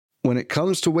When it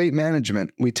comes to weight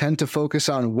management, we tend to focus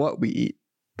on what we eat,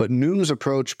 but Noom's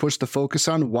approach puts the focus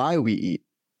on why we eat.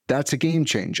 That's a game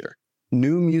changer.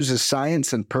 Noom uses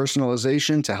science and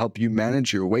personalization to help you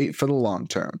manage your weight for the long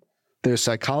term. Their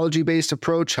psychology-based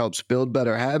approach helps build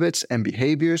better habits and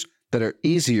behaviors that are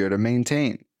easier to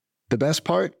maintain. The best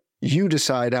part? You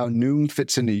decide how Noom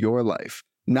fits into your life,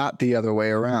 not the other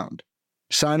way around.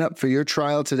 Sign up for your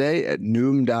trial today at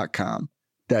Noom.com.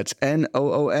 That's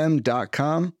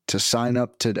Noom.com to sign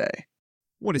up today.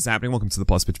 What is happening? Welcome to the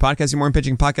Plus Pitch Podcast, your morning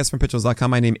pitching podcast from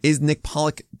Pitchers.com. My name is Nick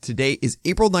Pollock. Today is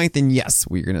April 9th, and yes,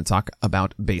 we're going to talk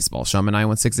about baseball. Sean Manaea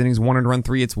went 6 innings, 1 earned run,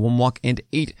 3 hits, 1 walk, and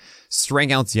 8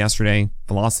 strikeouts yesterday.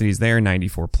 Velocity is there,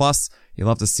 94 plus. You'll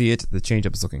love to see it. The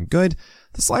changeup is looking good.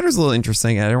 The slider's a little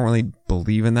interesting. I don't really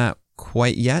believe in that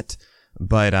quite yet,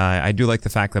 but I do like the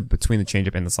fact that between the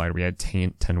changeup and the slider, we had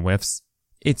 10 whiffs.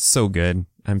 It's so good.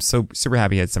 I'm so super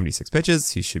happy he had 76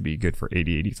 pitches. He should be good for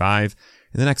 80, 85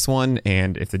 in the next one.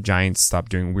 And if the Giants stop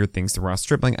doing weird things to Ross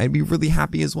Stripling, I'd be really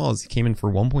happy as well, as he came in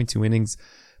for 1.2 innings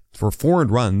for 4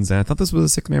 earned runs. And I thought this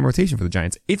was a 6-man rotation for the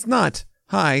Giants. It's not.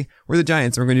 Hi, we're the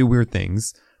Giants and we're going to do weird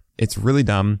things. It's really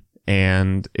dumb.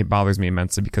 And it bothers me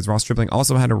immensely because Ross Stripling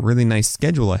also had a really nice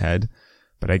schedule ahead,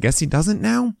 but I guess he doesn't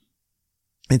now.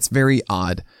 It's very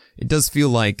odd. It does feel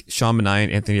like Sean Manaea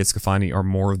and Anthony Escafani are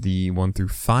more of the 1 through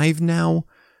 5 now,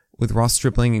 with Ross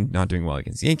Stripling not doing well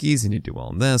against the Yankees. He didn't do well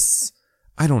in this.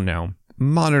 I don't know.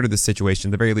 Monitor the situation.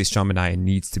 At the very least, Sean Manaea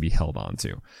needs to be held on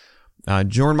to.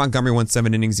 Jordan Montgomery went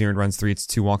 7 innings, 0 earned runs, 3 hits,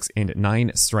 2 walks, and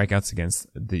 9 strikeouts against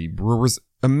the Brewers.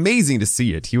 Amazing to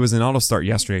see it. He was an auto start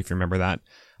yesterday, if you remember that.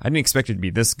 I didn't expect it to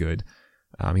be this good.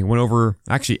 He went over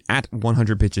actually at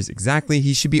 100 pitches exactly.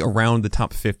 He should be around the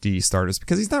top 50 starters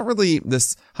because he's not really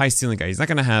this high ceiling guy. He's not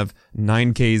going to have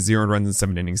 9 Ks, 0 runs, and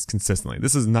 7 innings consistently.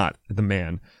 This is not the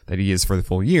man that he is for the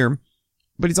full year,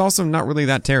 but he's also not really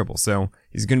that terrible. So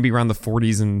he's going to be around the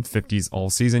 40s and 50s all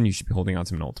season. You should be holding on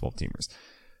to him in all 12 teamers.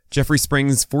 Jeffrey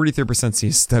Springs, 43%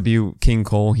 CSW. King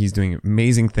Cole, he's doing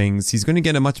amazing things. He's going to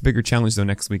get a much bigger challenge though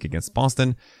next week against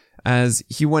Boston, as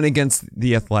he went against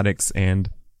the Athletics and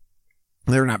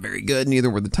they're not very good.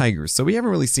 Neither were the Tigers. So we haven't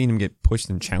really seen him get pushed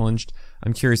and challenged.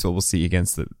 I'm curious what we'll see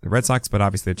against the Red Sox, but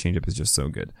obviously the changeup is just so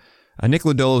good. Nick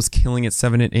Lodolo is killing it.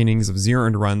 7 innings of 0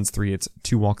 earned runs, 3 hits,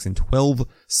 2 walks, and 12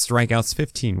 strikeouts,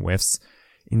 15 whiffs.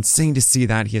 Insane to see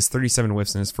that. He has 37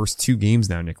 whiffs in his first 2 games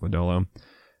now, Nick Lodolo.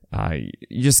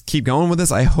 You just keep going with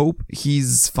this. I hope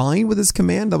he's fine with his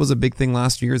command. That was a big thing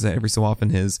last year, is that every so often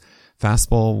his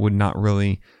fastball would not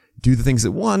really do the things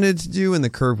it wanted to do, and the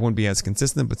curve won't be as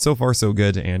consistent, but so far so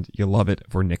good, and you love it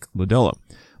for Nick Lodolo.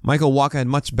 Michael Wacha had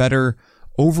much better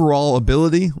overall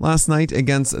ability last night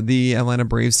against the Atlanta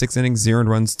Braves. 6 innings, 0 earned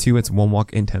runs, 2 hits, 1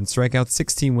 walk, and 10 strikeouts,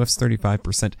 16 whiffs,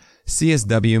 35%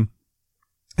 CSW.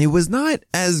 It was not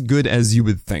as good as you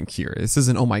would think here. This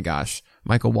isn't, oh my gosh,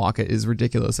 Michael Wacha is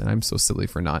ridiculous, and I'm so silly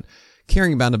for not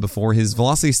caring about it before. His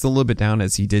velocity is still a little bit down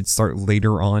as he did start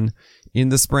later on in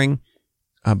the spring.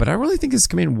 But I really think his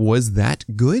command was that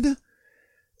good.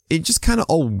 It just kind of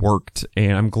all worked,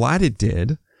 and I'm glad it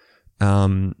did. I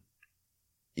mean,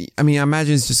 I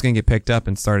imagine it's just going to get picked up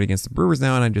and start against the Brewers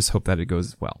now, and I just hope that it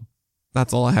goes well.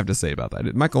 That's all I have to say about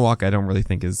that. Michael Wacha, I don't really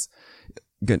think is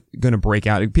going to break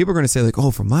out. People are going to say, like,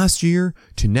 oh, from last year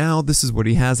to now, this is what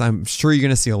he has. I'm sure you're going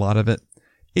to see a lot of it.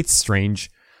 It's strange.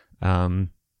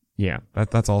 Yeah,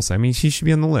 that's all I'll say. I mean, he should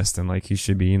be on the list, and like he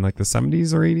should be in like the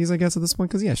 70s or 80s, I guess, at this point.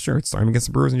 Because yeah, sure, it's time against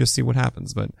the Brewers and just see what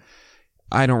happens. But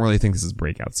I don't really think this is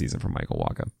breakout season for Michael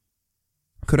Wacha.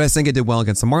 Kodai Senga did well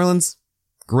against the Marlins,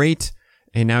 great,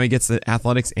 and now he gets the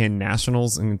Athletics and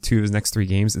Nationals in 2 of his next 3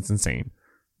 games. It's insane.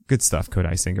 Good stuff,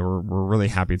 Kodai Senga. We're really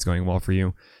happy it's going well for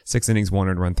you. 6 innings, 1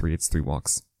 earned run, 3 hits, 3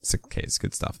 walks, 6 Ks.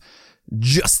 Good stuff.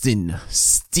 Justin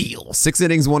Steele, 6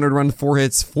 innings, 1 earned run, 4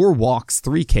 hits, 4 walks,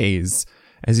 3 Ks.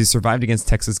 As he survived against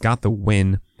Texas, got the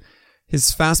win. His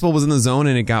fastball was in the zone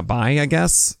and it got by, I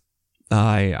guess.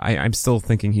 I'm still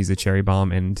thinking he's a cherry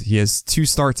bomb, and he has 2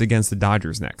 starts against the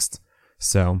Dodgers next.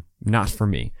 So, not for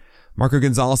me. Marco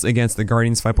Gonzalez against the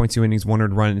Guardians, 5.2 innings, 1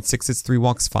 earned run, and 6 hits, 3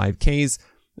 walks, 5 Ks.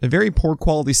 A very poor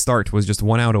quality start, was just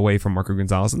 1 out away from Marco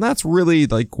Gonzalez, and that's really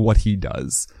like what he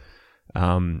does.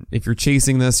 If you're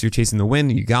chasing this, you're chasing the win,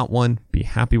 you got one, be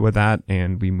happy with that,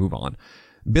 and we move on.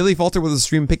 Billy Falter was a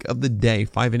stream pick of the day.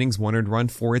 5 innings, 1 earned run,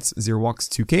 4 hits, 0 walks,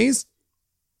 2 Ks.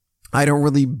 I don't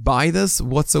really buy this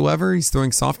whatsoever. He's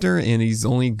throwing softer, and he's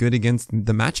only good against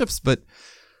the matchups, but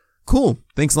cool.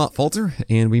 Thanks a lot, Falter,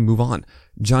 and we move on.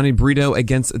 Johnny Brito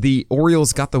against the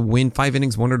Orioles got the win. 5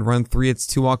 innings, 1 earned run, 3 hits,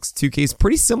 2 walks, 2 Ks.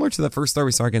 Pretty similar to the first start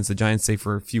we saw against the Giants, save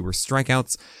for fewer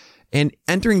strikeouts. And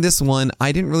entering this one,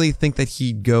 I didn't really think that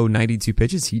he'd go 92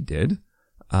 pitches. He did.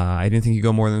 I didn't think he'd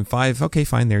go more than 5. Okay,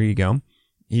 fine. There you go.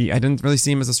 I didn't really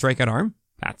see him as a strikeout arm.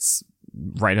 That's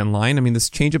right in line. I mean, this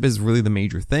changeup is really the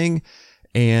major thing,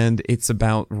 and it's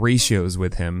about ratios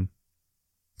with him.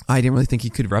 I didn't really think he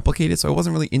could replicate it, so I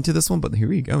wasn't really into this one, but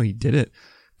here you go. He did it.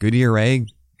 Good ERA,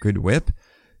 good whip.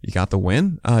 You got the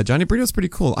win. Johnny Brito's pretty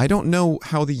cool. I don't know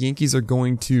how the Yankees are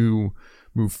going to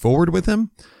move forward with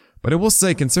him, but I will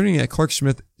say, considering that Clark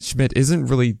Schmidt isn't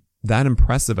really that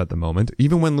impressive at the moment,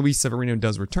 even when Luis Severino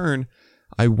does return,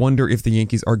 I wonder if the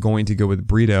Yankees are going to go with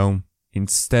Brito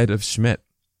instead of Schmidt.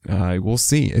 We'll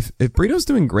see. If Brito's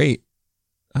doing great,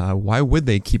 why would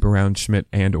they keep around Schmidt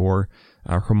and or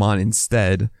Herman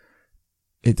instead?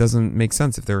 It doesn't make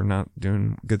sense if they're not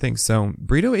doing good things. So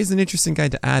Brito is an interesting guy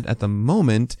to add at the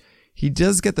moment. He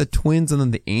does get the Twins and then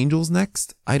the Angels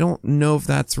next. I don't know if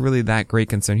that's really that great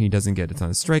considering he doesn't get a ton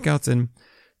of strikeouts, and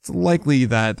it's likely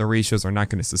that the ratios are not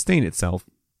going to sustain itself.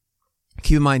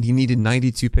 Keep in mind, he needed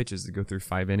 92 pitches to go through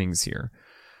 5 innings here.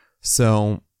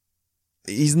 So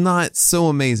he's not so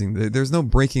amazing. There's no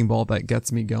breaking ball that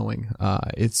gets me going.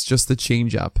 It's just the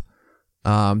changeup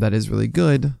that is really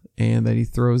good and that he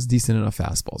throws decent enough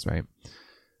fastballs, right?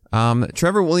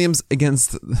 Trevor Williams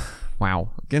against the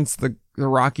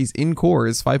Rockies in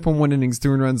Coors, 5.1 innings,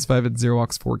 2 earned runs, 5 0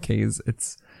 walks, 4 Ks.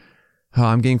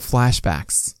 I'm getting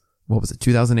flashbacks. What was it,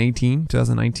 2019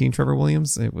 Trevor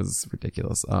Williams? It was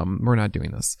ridiculous. We're not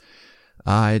doing this.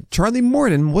 Charlie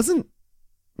Morton wasn't,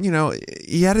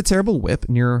 he had a terrible whip it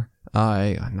was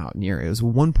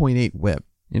 1.8 whip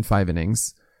in 5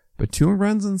 innings, but 2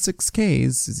 runs and 6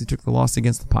 Ks as he took the loss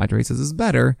against the Padres. This is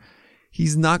better.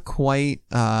 He's not quite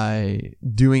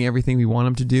doing everything we want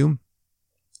him to do.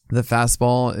 The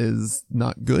fastball is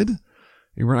not good.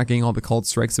 We're not getting all the called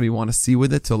strikes that we want to see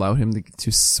with it to allow him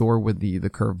to soar with the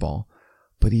curveball.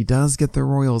 But he does get the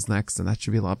Royals next, and that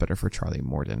should be a lot better for Charlie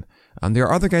Morton. There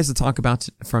are other guys to talk about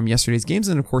from yesterday's games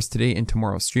and, of course, today and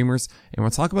tomorrow's streamers, and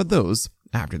we'll talk about those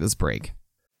after this break.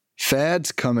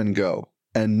 Fads come and go,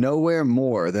 and nowhere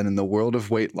more than in the world of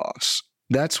weight loss.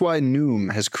 That's why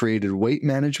Noom has created weight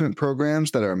management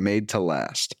programs that are made to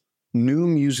last.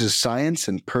 Noom uses science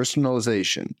and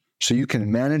personalization so you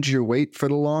can manage your weight for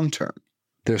the long term.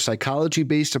 Their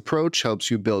psychology-based approach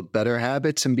helps you build better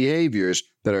habits and behaviors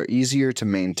that are easier to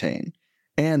maintain.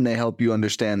 And they help you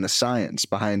understand the science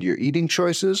behind your eating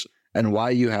choices and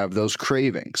why you have those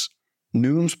cravings.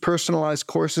 Noom's personalized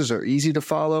courses are easy to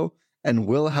follow and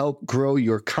will help grow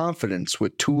your confidence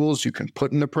with tools you can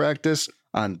put into practice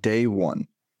on day one.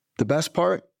 The best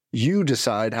part? You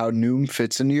decide how Noom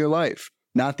fits into your life,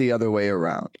 not the other way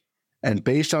around. And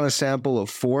based on a sample of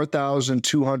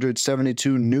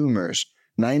 4,272 Noomers,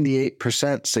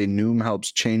 98% say Noom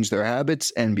helps change their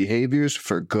habits and behaviors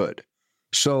for good.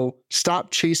 So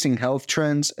stop chasing health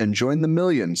trends and join the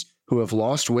millions who have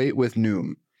lost weight with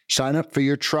Noom. Sign up for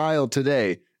your trial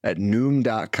today at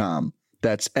Noom.com.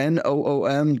 That's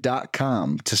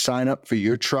Noom.com to sign up for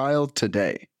your trial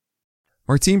today.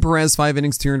 Martin Perez, 5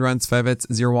 innings, 2 earned runs, 5 hits,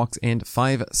 0 walks, and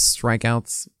 5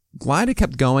 strikeouts. Glad it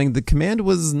kept going. The command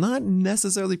was not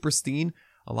necessarily pristine.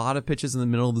 A lot of pitches in the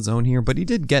middle of the zone here, but he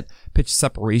did get pitch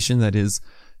separation. That is,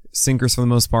 sinkers for the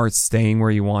most part staying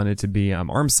where you wanted to be,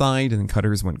 arm side, and then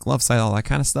cutters went glove side, all that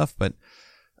kind of stuff. But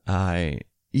I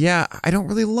don't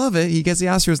really love it. He gets the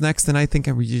Astros next, and I think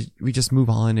we just move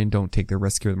on and don't take the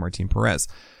risk here with Martin Perez.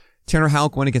 Tanner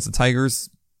Houck went against the Tigers,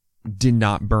 did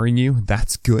not burn you.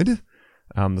 That's good.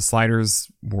 The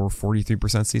sliders were 43%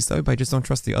 CSW, but I just don't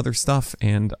trust the other stuff,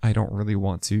 and I don't really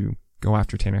want to go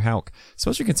after Tanner Houck,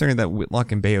 especially considering that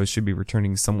Whitlock and Bayo should be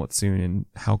returning somewhat soon, and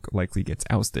Houck likely gets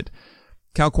ousted.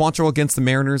 Cal Quantrill against the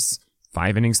Mariners,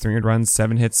 5 innings, 3 earned runs,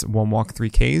 7 hits, 1 walk,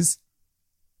 3 Ks.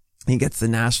 He gets the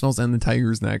Nationals and the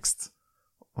Tigers next.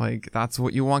 That's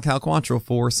what you want Cal Quantrill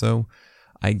for, so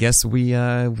I guess we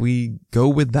go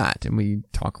with that, and we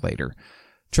talk later.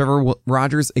 Trevor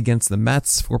Rogers against the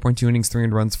Mets, 4.2 innings, 3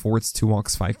 earned runs, 4 hits, 2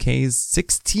 walks, 5 Ks,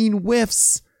 16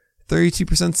 whiffs, 32%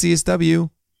 CSW.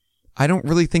 I don't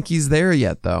really think he's there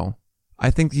yet, though.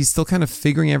 I think he's still kind of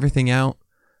figuring everything out.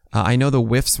 I know the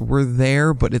whiffs were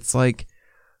there, but it's like,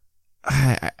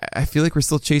 I feel like we're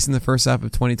still chasing the first half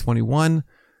of 2021.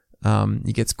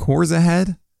 He gets Coors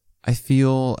ahead. I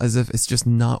feel as if it's just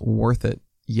not worth it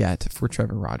yet for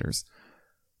Trevor Rogers.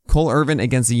 Cole Irvin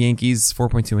against the Yankees,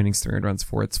 4.2 innings, 3 earned runs,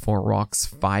 4 hits, 4 walks,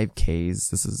 5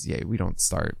 Ks. We don't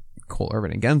start Cole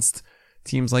Irvin against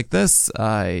teams like this.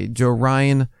 Joe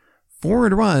Ryan, 4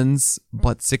 earned runs,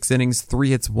 but 6 innings,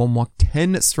 3 hits, 1 walk,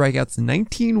 10 strikeouts,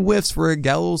 19 whiffs for a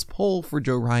gallows pole for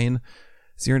Joe Ryan.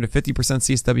 0 to 50%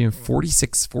 CSW and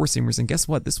 46 four-seamers. And guess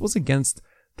what? This was against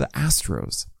the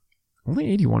Astros.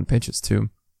 Only 81 pitches,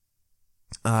 too.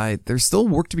 There's still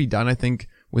work to be done, I think,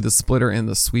 with the splitter and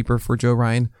the sweeper for Joe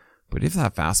Ryan. But if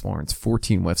that fastball runs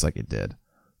 14 whiffs like it did,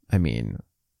 I mean,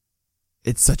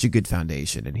 it's such a good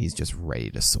foundation, and he's just ready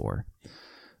to soar.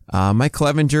 Mike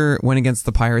Clevenger went against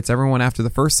the Pirates. Everyone after the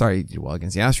first start, he did well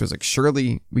against the Astros. Like,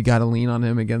 surely we got to lean on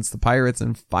him against the Pirates.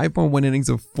 And 5.1 innings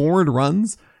of 4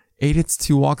 runs, 8 hits,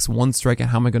 2 walks, 1 strikeout.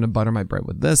 How am I going to butter my bread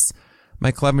with this?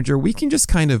 Mike Clevenger, we can just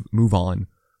kind of move on,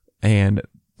 and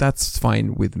that's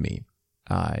fine with me.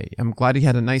 I'm glad he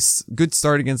had a nice, good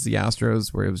start against the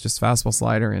Astros, where it was just fastball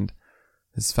slider, and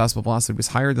his fastball velocity was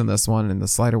higher than this one, and the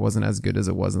slider wasn't as good as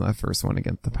it was in that first one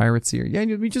against the Pirates here. Yeah,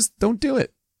 we just don't do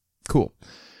it. Cool.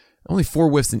 Only 4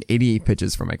 whiffs and 88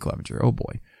 pitches from Mike Clevenger. Oh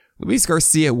boy. Luis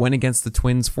Garcia went against the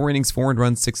Twins. 4 innings, 4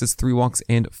 runs, 6 hits, 3 walks,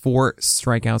 and 4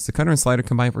 strikeouts. The cutter and slider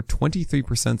combined for 23%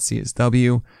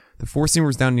 CSW. The four-seamer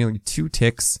was down nearly 2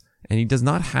 ticks, and he does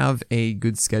not have a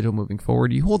good schedule moving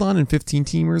forward. You hold on in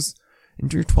 15-teamers,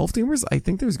 and your 12-teamers, I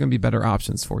think there's going to be better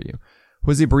options for you.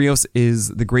 Jose Barrios is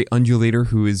the great undulator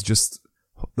who is just,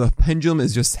 the pendulum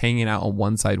is just hanging out on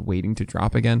one side waiting to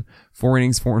drop again. 4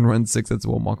 innings, 4 runs, 6 hits,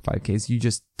 1 walk, 5 Ks. You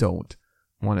just don't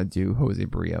want to do Jose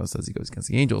Barrios as he goes against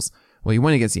the Angels. Well, he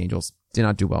went against the Angels, did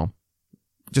not do well.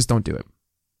 Just don't do it.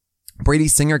 Brady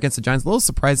Singer against the Giants, a little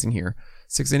surprising here.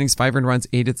 6 innings, 5 runs,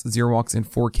 8 hits, 0 walks, and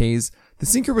 4 Ks. The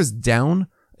sinker was down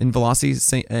in velocity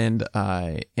and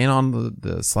on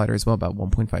the slider as well, about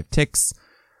 1.5 ticks.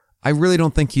 I really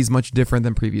don't think he's much different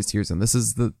than previous years, and this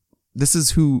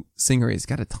is who Singer is. He's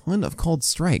got a ton of called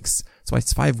strikes. That's why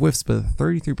it's 5 whiffs, but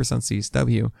 33%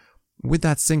 CSW. With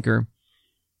that sinker,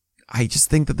 I just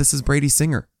think that this is Brady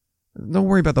Singer. Don't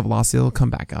worry about the velocity, it'll come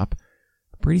back up.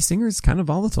 Brady Singer is kind of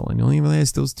volatile, and he only really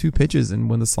has those 2 pitches, and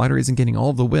when the slider isn't getting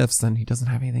all of the whiffs, then he doesn't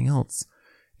have anything else.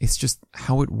 It's just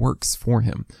how it works for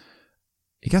him.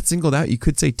 He got singled out. You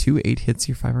could say 2 8 hits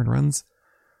here, 5 runs.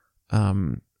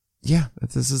 Yeah,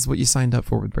 this is what you signed up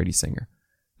for with Brady Singer.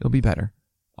 It'll be better.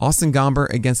 Austin Gomber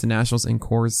against the Nationals in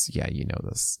Coors. Yeah, you know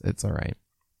this. It's all right.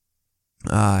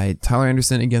 Tyler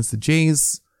Anderson against the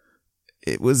Jays.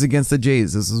 It was against the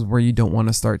Jays. This is where you don't want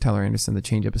to start Tyler Anderson. The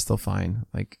changeup is still fine.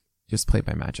 Like, just play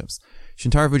by matchups.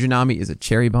 Shintaro Fujinami is a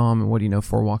cherry bomb. And what do you know?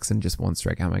 4 walks and just 1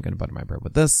 strike. How am I going to butter my bread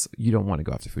with this? You don't want to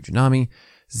go after Fujinami.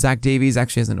 Zach Davies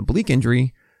actually has an oblique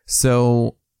injury,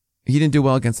 so he didn't do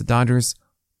well against the Dodgers.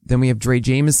 Then we have Dre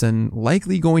Jameson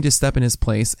likely going to step in his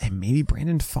place, and maybe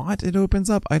Brandon Pfaadt it opens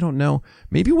up. I don't know.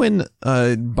 Maybe when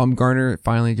Bumgarner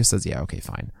finally just says, yeah, okay,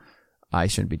 fine. I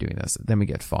shouldn't be doing this. Then we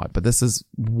get Pfaadt. But this is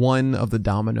one of the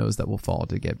dominoes that will fall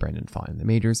to get Brandon Pfaadt in the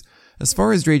majors. As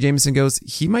far as Dre Jameson goes,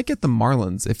 he might get the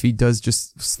Marlins if he does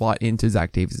just slot into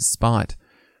Zach Davies' spot.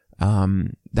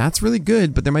 That's really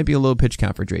good, but there might be a low pitch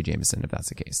count for Dre Jameson if that's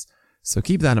the case. So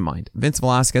keep that in mind. Vince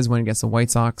Velasquez went against the White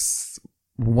Sox.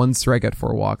 1 strikeout,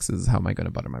 4 walks is how am I going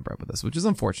to butter my bread with this, which is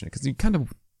unfortunate because you kind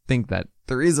of think that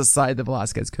there is a side that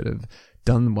Velasquez could have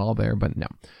done well there, but no.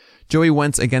 Joey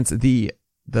Wentz against the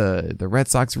Red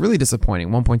Sox, really disappointing.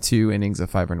 1.2 innings of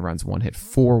 5 runs, 1 hit,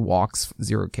 4 walks,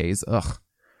 0 Ks. Ugh.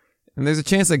 And there's a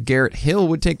chance that Garrett Hill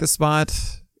would take the spot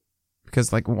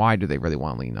because, like, why do they really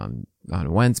want to lean on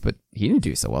Wentz? But he didn't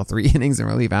do so well. 3 innings in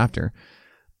relief after.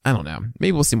 I don't know.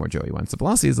 Maybe we'll see more Joey Wentz. The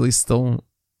velocity is at least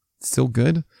still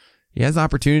good. He has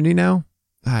opportunity now.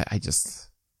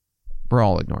 We're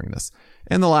all ignoring this.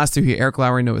 And the last 2 here, Eric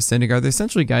Lauer and Noah Syndergaard, they're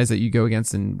essentially guys that you go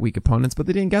against in weak opponents, but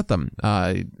they didn't get them.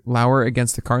 Lauer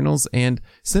against the Cardinals and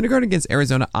Syndergaard against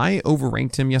Arizona. I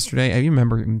overranked him yesterday. I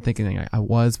remember thinking I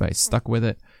was, but I stuck with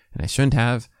it, and I shouldn't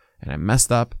have, and I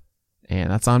messed up, and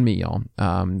that's on me, y'all.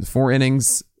 4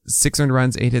 innings, 6 earned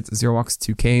runs, 8 hits, 0 walks,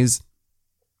 2 Ks.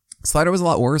 Slider was a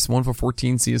lot worse, 1 for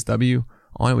 14 CSW.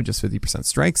 On it with just 50%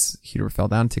 strikes. Heater fell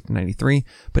down, ticked to 93.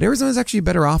 But Arizona's actually a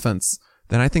better offense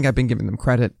than I think I've been giving them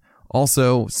credit.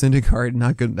 Also, Syndergaard,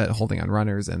 not good at holding on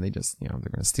runners, and they just, they're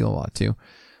going to steal a lot too.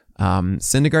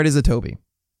 Syndergaard is a Toby.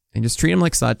 And just treat him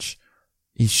like such.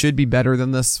 He should be better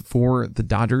than this for the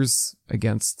Dodgers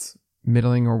against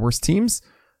middling or worse teams.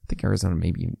 I think Arizona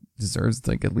maybe deserves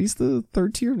like at least the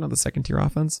 3rd tier, not the 2nd tier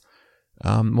offense.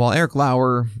 While Eric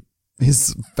Lauer,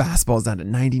 his fastball is down to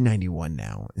 90-91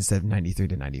 now instead of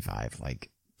 93-95.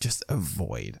 Like, just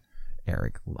avoid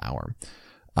Eric Lauer.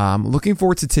 Looking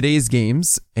forward to today's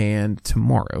games and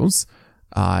tomorrow's.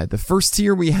 The first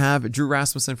tier we have Drew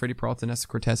Rasmussen, Freddie Peralta, Nestor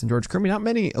Cortez, and George Kirby. Not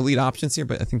many elite options here,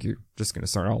 but I think you're just going to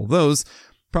start all of those.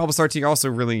 Probable start tier also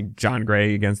really John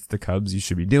Gray against the Cubs you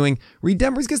should be doing. Reed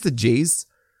Detmers against the Jays.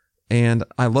 And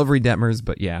I love Reed Detmers,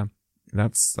 but yeah.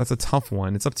 That's a tough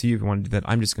one. It's up to you if you want to do that.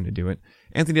 I'm just going to do it.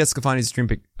 Anthony Descalfani's stream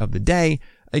pick of the day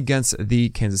against the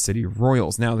Kansas City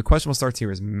Royals. Now, the questionable starts here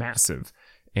is massive.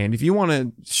 And if you want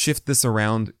to shift this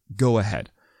around, go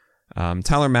ahead.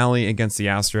 Tyler Mahle against the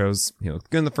Astros. He looked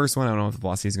good in the first one. I don't know if the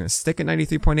velocity is going to stick at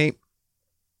 93.8.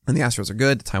 And the Astros are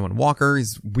good. Taijuan Walker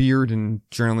is weird and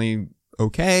generally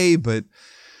okay, but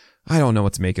I don't know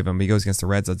what to make of him. He goes against the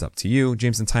Reds. That's up to you.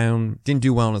 Jameson Taillon didn't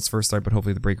do well in his first start, but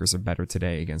hopefully the Breakers are better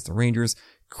today against the Rangers.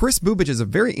 Chris Bubic is a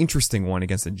very interesting one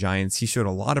against the Giants. He showed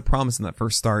a lot of promise in that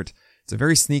first start. It's a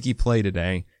very sneaky play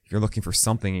today. If you're looking for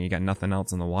something and you got nothing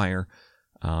else on the wire.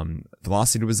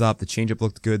 Velocity was up. The changeup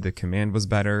looked good. The command was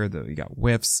better. You got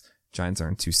whiffs. Giants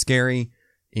aren't too scary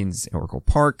in Oracle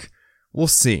Park. We'll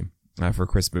see. For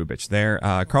Chris Bubic there.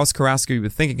 Carlos Carrasco, you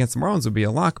would think against the Marlins would be a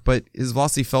lock, but his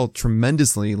velocity fell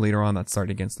tremendously later on that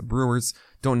start against the Brewers.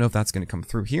 Don't know if that's going to come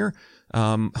through here.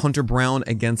 Hunter Brown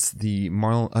against the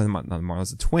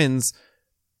the Twins.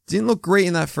 Didn't look great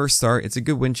in that first start. It's a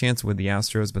good win chance with the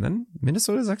Astros, but then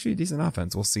Minnesota is actually a decent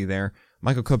offense. We'll see there.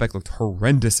 Michael Kopech looked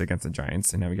horrendous against the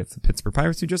Giants, and now he gets the Pittsburgh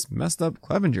Pirates, who just messed up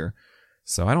Clevenger.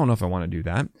 So I don't know if I want to do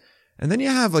that. And then you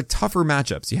have like tougher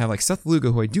matchups. You have like Seth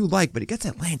Lugo, who I do like, but he gets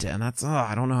Atlanta, and that's,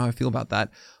 I don't know how I feel about that.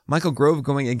 Michael Grove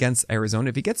going against Arizona.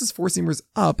 If he gets his four-seamers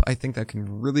up, I think that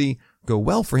can really go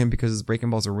well for him because his breaking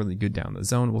balls are really good down the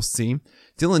zone. We'll see.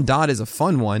 Dylan Dodd is a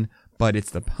fun one, but it's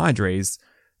the Padres.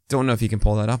 Don't know if he can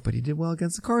pull that off, but he did well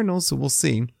against the Cardinals, so we'll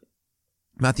see.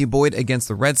 Matthew Boyd against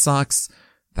the Red Sox.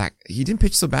 He didn't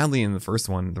pitch so badly in the first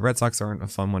one. The Red Sox aren't a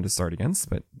fun one to start against,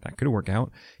 but that could work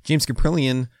out. James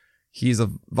Caprillion. He's a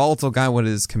volatile guy with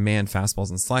his command fastballs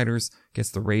and sliders. Gets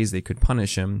the Rays, they could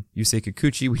punish him. Yusei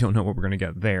Kikuchi, we don't know what we're going to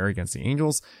get there against the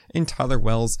Angels. And Tyler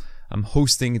Wells,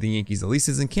 hosting the Yankees. At least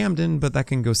is in Camden, but that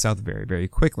can go south very, very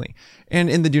quickly. And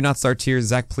in the do not start tier,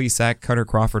 Zach Plesac, Cutter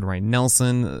Crawford, Ryan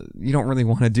Nelson. You don't really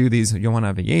want to do these. Yohan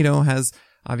Oviedo has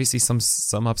obviously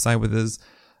some upside with his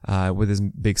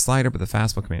big slider, but the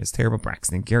fastball command is terrible.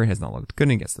 Braxton Garrett has not looked good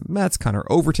against the Mets. Connor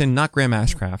Overton, not Graham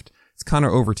Ashcraft. It's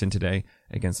Connor Overton today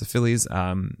against the Phillies.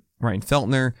 Ryan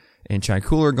Feltner and Chad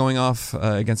Cooler going off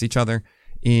against each other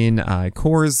in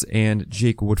Coors, and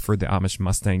Jake Woodford, the Amish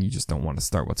Mustang. You just don't want to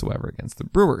start whatsoever against the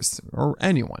Brewers or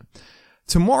anyone.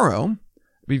 Tomorrow,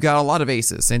 we've got a lot of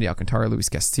aces. Sandy Alcantara, Luis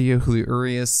Castillo, Julio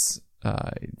Urias,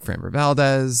 Framber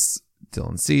Valdez,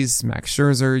 Dylan Cease, Max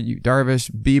Scherzer, Yu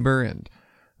Darvish, Bieber, and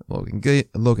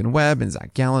Logan Webb and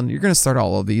Zach Gallen. You're going to start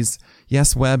all of these.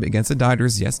 Yes, Webb against the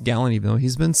Dodgers. Yes, Gallen, even though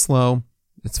he's been slow.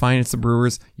 It's fine. It's the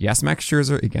Brewers. Yes, Max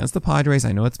Scherzer against the Padres.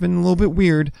 I know it's been a little bit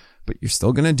weird, but you're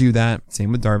still going to do that.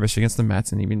 Same with Darvish against the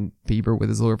Mets, and even Bieber with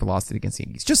his lower velocity against the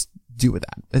Yankees. Just do with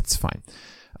that. It's fine.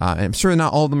 And I'm sure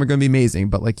not all of them are going to be amazing,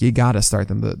 but like you got to start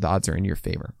them. The odds are in your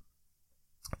favor.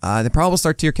 The probable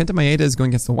start tier, Kenta Maeda is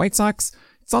going against the White Sox.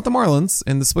 It's not the Marlins,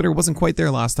 and the splitter wasn't quite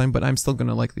there last time, but I'm still going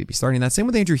to likely be starting that. Same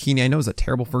with Andrew Heaney. I know it's a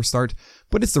terrible first start,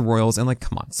 but it's the Royals, and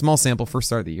come on, small sample, first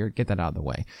start of the year, get that out of the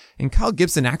way. And Kyle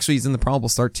Gibson actually is in the probable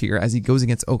start tier as he goes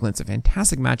against Oakland. It's a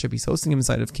fantastic matchup. He's hosting him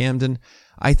inside of Camden.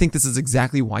 I think this is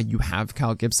exactly why you have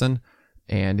Kyle Gibson,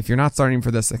 and if you're not starting for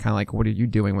this, it's kind of what are you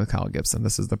doing with Kyle Gibson?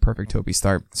 This is the perfect Toby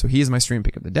start. So he is my stream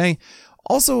pick of the day.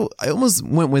 Also, I almost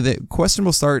went with it.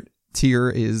 Questionable start tier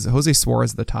is Jose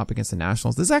Suarez at the top against the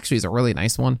Nationals. This actually is a really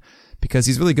nice one because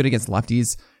he's really good against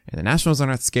lefties, and the Nationals are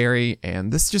not scary,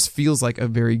 and this just feels like a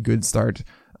very good start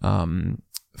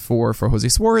for Jose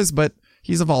Suarez, but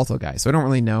he's a volatile guy, so I don't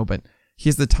really know, but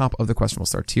he's the top of the questionable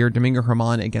start tier. Domingo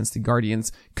Germán against the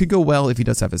Guardians could go well if he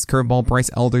does have his curveball. Bryce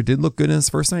Elder did look good in his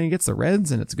first night against the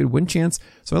Reds, and it's a good win chance,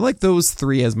 so I like those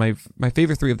three as my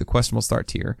favorite three of the questionable start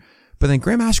tier. But then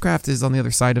Graham Ashcraft is on the other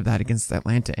side of that against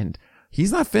Atlanta, and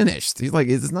he's not finished.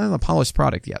 It's not a polished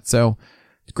product yet. So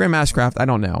Graham Ashcraft, I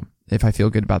don't know if I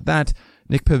feel good about that.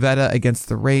 Nick Pivetta against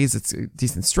the Rays. It's a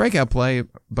decent strikeout play,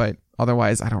 but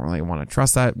otherwise I don't really want to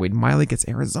trust that. Wade Miley gets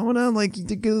Arizona. He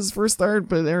did good his first start,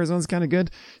 but Arizona's kind of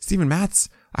good. Steven Matz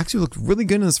actually looked really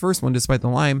good in his first one despite the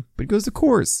lime, but he goes to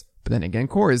Coors. But then again,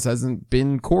 Coors hasn't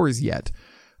been Coors yet.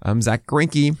 Zach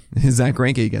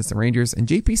Greinke against the Rangers, and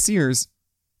JP Sears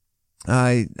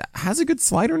has a good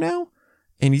slider now.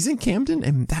 And he's in Camden,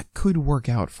 and that could work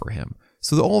out for him.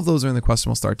 So all of those are in the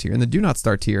questionable start tier. In the do not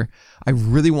start tier, I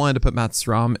really wanted to put Matt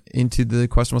Strahm into the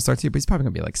questionable start tier, but he's probably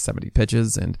going to be 70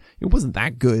 pitches, and it wasn't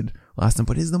that good last time,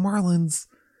 but it is the Marlins.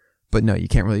 But no, you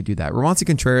can't really do that. Romancy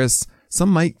Contreras,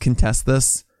 some might contest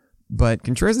this, but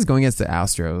Contreras is going against the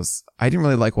Astros. I didn't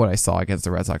really like what I saw against the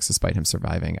Red Sox despite him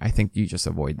surviving. I think you just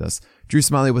avoid this. Drew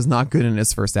Smyly was not good in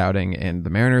his first outing, and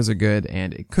the Mariners are good,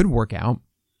 and it could work out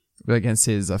against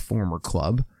his former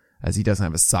club, as he doesn't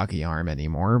have a socky arm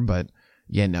anymore. But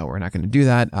yeah, no, we're not going to do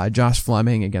that. Josh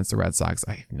Fleming against the Red Sox,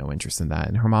 I have no interest in that.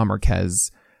 And Germán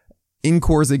Marquez in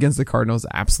Coors against the Cardinals,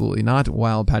 absolutely not.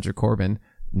 While Patrick Corbin,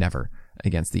 never.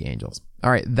 against the Angels.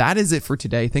 All right, that is it for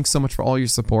today. Thanks so much for all your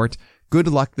support. Good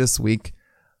luck this week.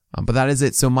 But that is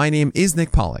it. So my name is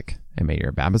Nick Pollock, and may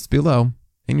your BABIPs be low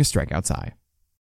and your strikeouts high.